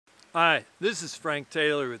Hi, this is Frank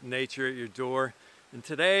Taylor with Nature at Your Door, and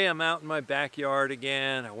today I'm out in my backyard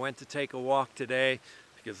again. I went to take a walk today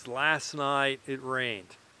because last night it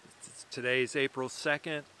rained. Today's April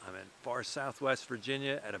 2nd. I'm in far southwest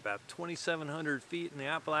Virginia at about 2,700 feet in the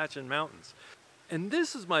Appalachian Mountains. And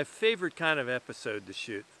this is my favorite kind of episode to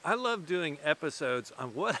shoot. I love doing episodes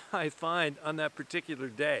on what I find on that particular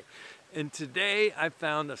day. And today I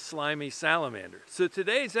found a slimy salamander. So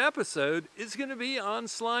today's episode is going to be on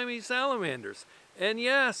slimy salamanders. And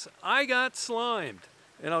yes, I got slimed.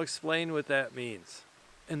 And I'll explain what that means.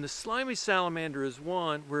 And the slimy salamander is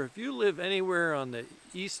one where if you live anywhere on the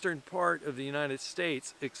eastern part of the United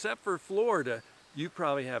States, except for Florida, you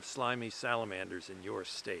probably have slimy salamanders in your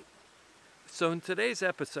state. So in today's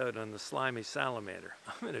episode on the slimy salamander,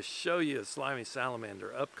 I'm going to show you a slimy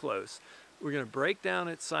salamander up close. We're going to break down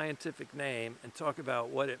its scientific name and talk about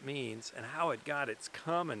what it means and how it got its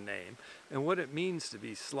common name and what it means to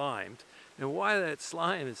be slimed and why that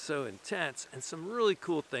slime is so intense and some really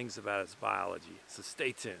cool things about its biology. So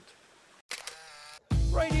stay tuned.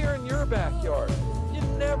 Right here in your backyard, you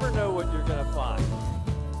never know what you're going to find.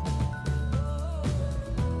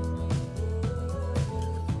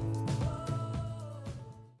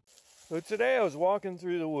 So today I was walking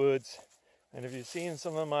through the woods, and if you've seen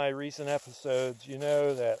some of my recent episodes, you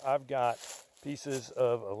know that I've got pieces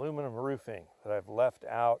of aluminum roofing that I've left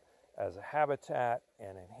out as a habitat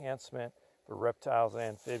and enhancement for reptiles and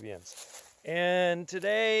amphibians. And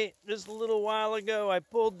today, just a little while ago, I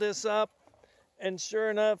pulled this up, and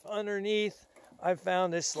sure enough, underneath, I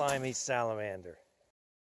found this slimy salamander.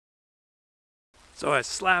 So I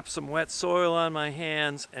slapped some wet soil on my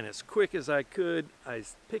hands, and as quick as I could, I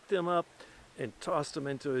picked them up and tossed them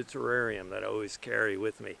into a terrarium that I always carry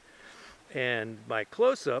with me. And my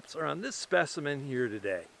close-ups are on this specimen here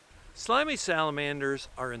today. Slimy salamanders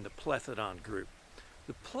are in the Plethodon group.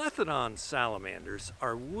 The Plethodon salamanders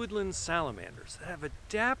are woodland salamanders that have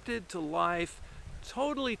adapted to life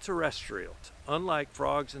totally terrestrial, unlike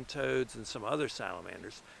frogs and toads and some other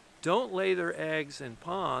salamanders. Don't lay their eggs in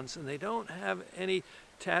ponds, and they don't have any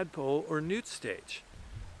tadpole or newt stage.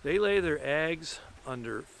 They lay their eggs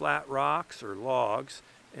under flat rocks or logs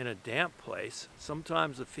in a damp place.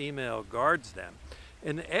 Sometimes the female guards them.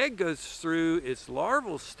 And the egg goes through its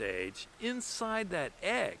larval stage inside that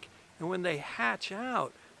egg. And when they hatch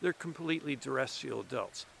out, they're completely terrestrial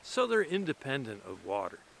adults. So they're independent of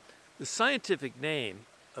water. The scientific name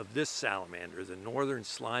of this salamander, the northern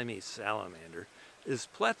slimy salamander, is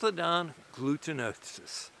Plethodon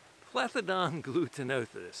glutinosus. Plethodon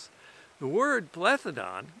glutinosus. The word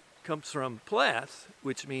plethodon comes from pleth,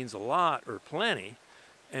 which means a lot or plenty,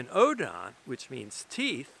 and odon, which means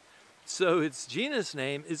teeth. So its genus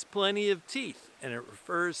name is plenty of teeth, and it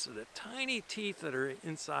refers to the tiny teeth that are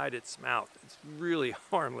inside its mouth. It's really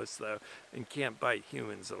harmless though, and can't bite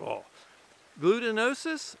humans at all.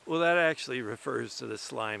 Glutinosus, well, that actually refers to the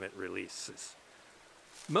slime it releases.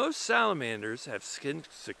 Most salamanders have skin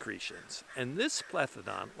secretions, and this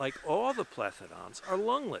plethodon, like all the plethodons, are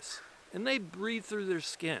lungless, and they breathe through their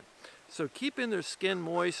skin. So keeping their skin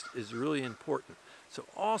moist is really important. So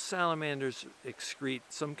all salamanders excrete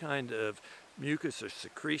some kind of mucus or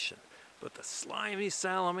secretion, but the slimy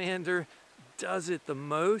salamander does it the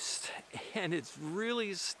most, and it's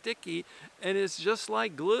really sticky, and it's just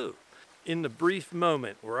like glue. In the brief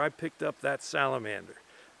moment where I picked up that salamander,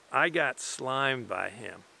 I got slimed by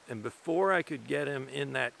him, and before I could get him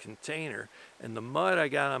in that container, and the mud I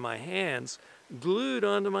got on my hands glued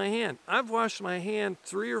onto my hand. I've washed my hand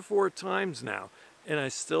 3 or 4 times now, and I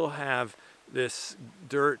still have this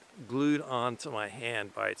dirt glued onto my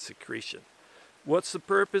hand by its secretion. What's the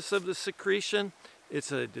purpose of the secretion?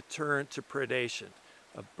 It's a deterrent to predation.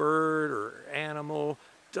 A bird or animal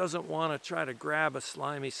doesn't want to try to grab a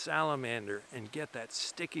slimy salamander and get that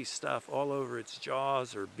sticky stuff all over its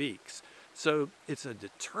jaws or beaks. So it's a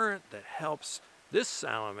deterrent that helps this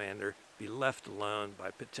salamander be left alone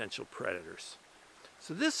by potential predators.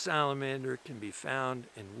 So this salamander can be found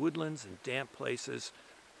in woodlands and damp places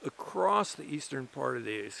across the eastern part of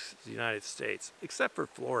the United States, except for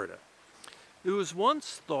Florida. It was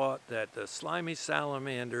once thought that the slimy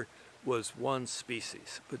salamander was one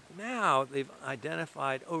species, but now they've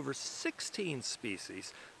identified over 16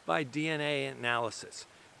 species by DNA analysis.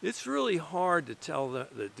 It's really hard to tell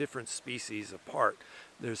the different species apart.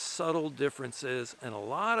 There's subtle differences, and a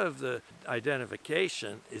lot of the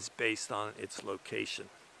identification is based on its location.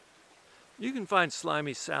 You can find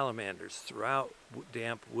slimy salamanders throughout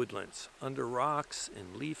damp woodlands, under rocks,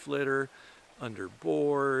 in leaf litter, under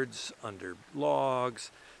boards, under logs,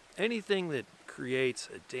 anything that creates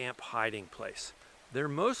a damp hiding place. They're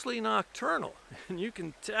mostly nocturnal, and you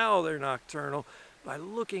can tell they're nocturnal by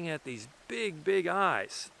looking at these big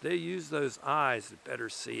eyes. They use those eyes to better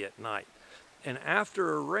see at night. And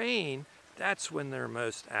after a rain, that's when they're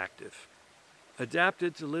most active.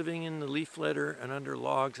 Adapted to living in the leaf litter and under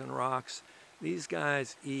logs and rocks, these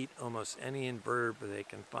guys eat almost any invertebrate they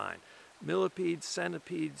can find. Millipedes,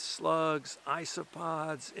 centipedes, slugs,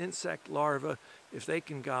 isopods, insect larvae. If they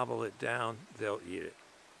can gobble it down, they'll eat it.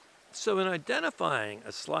 So in identifying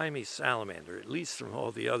a slimy salamander, at least from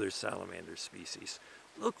all the other salamander species,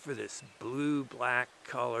 look for this blue-black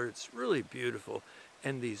color. It's really beautiful.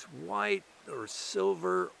 And these white or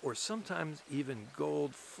silver or sometimes even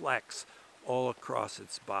gold flecks all across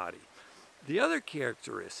its body. The other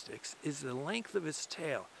characteristics is the length of its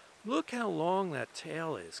tail. Look how long that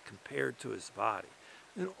tail is compared to his body.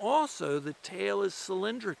 And also the tail is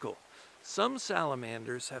cylindrical. Some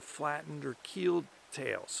salamanders have flattened or keeled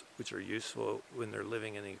tails, which are useful when they're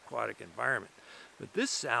living in the aquatic environment. But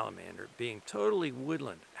this salamander, being totally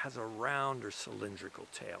woodland, has a round or cylindrical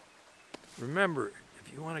tail. Remember,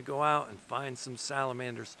 if you want to go out and find some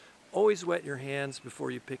salamanders, always wet your hands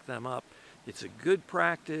before you pick them up. It's a good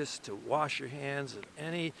practice to wash your hands of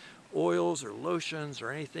any oils or lotions or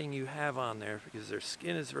anything you have on there because their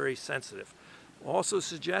skin is very sensitive. Also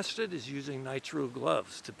suggested is using nitrile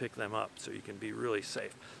gloves to pick them up so you can be really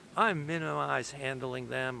safe. I minimize handling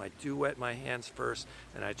them. I do wet my hands first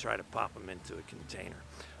and I try to pop them into a container.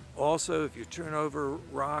 Also, if you turn over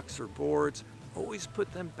rocks or boards, always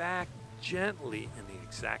put them back gently in the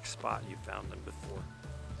exact spot you found them before.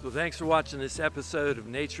 So thanks for watching this episode of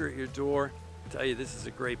Nature at Your Door. I tell you, this is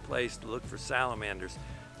a great place to look for salamanders.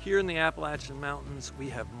 Here in the Appalachian Mountains, we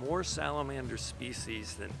have more salamander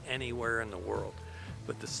species than anywhere in the world.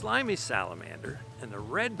 But the slimy salamander and the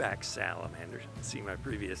redback salamander, see my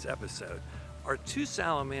previous episode, are two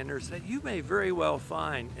salamanders that you may very well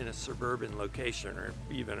find in a suburban location or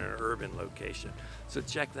even an urban location. So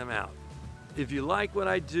check them out. If you like what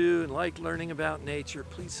I do and like learning about nature,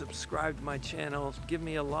 please subscribe to my channel, give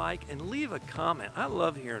me a like, and leave a comment. I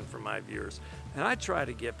love hearing from my viewers, and I try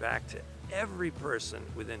to get back to every person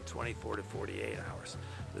within 24 to 48 hours.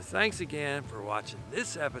 So thanks again for watching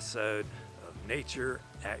this episode of Nature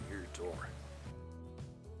at Your Door.